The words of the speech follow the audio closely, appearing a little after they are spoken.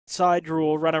outside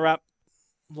draw runner-up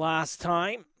last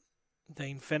time.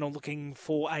 Dean Fennell looking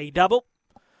for a double.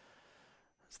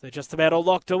 So they're just about all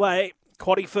locked away.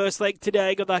 Quaddie first leg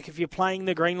today. Good luck if you're playing.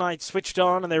 The green light switched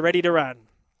on and they're ready to run.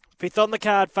 Fifth on the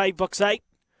card, Fave Box 8.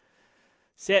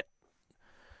 Set.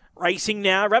 Racing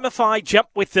now. Ramified jump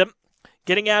with them.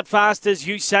 Getting out fast as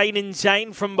Usain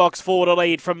Insane from box 4 to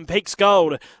lead from Peaks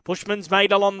Gold. Bushman's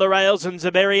Made along the rails and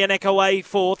Zaberi and Echoaway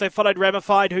fourth. They followed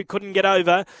Ramified who couldn't get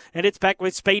over, and it's back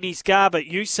with Speedy Scar, but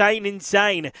Usain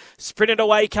Insane sprinted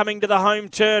away coming to the home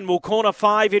turn. Will corner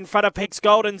 5 in front of Peaks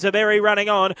Gold and Zaberi running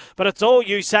on, but it's all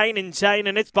Usain Insane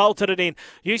and it's bolted it in.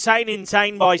 Usain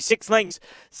Insane by 6 lengths.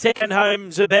 Second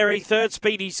home Zaberi, third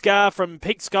Speedy Scar from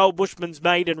Peaks Gold, Bushman's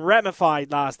Made and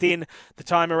Ramified last in. The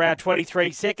time around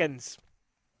 23 seconds.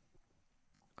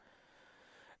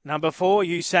 Number 4,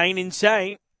 Usain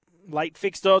Insane. Late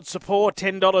fixed odds support,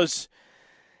 $10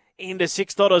 into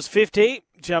 $6.50.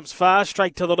 Jumps fast,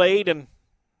 straight to the lead and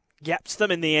gaps them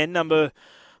in the end. Number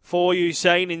 4,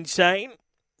 Usain Insane.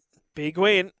 Big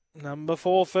win. Number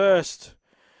 4 first.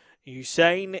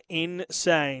 Usain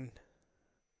Insane.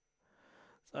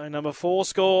 So number 4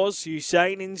 scores,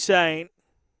 Usain Insane.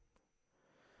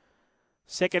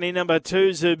 Second in number 2,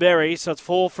 Zuberi. So it's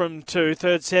 4 from 2.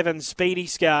 Third 7, Speedy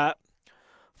Scar.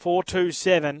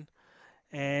 4-2-7,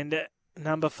 and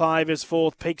number 5 is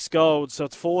fourth, Peaks Gold. So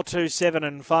it's 4-2-7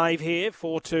 and 5 here.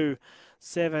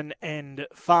 4-2-7 and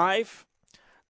 5.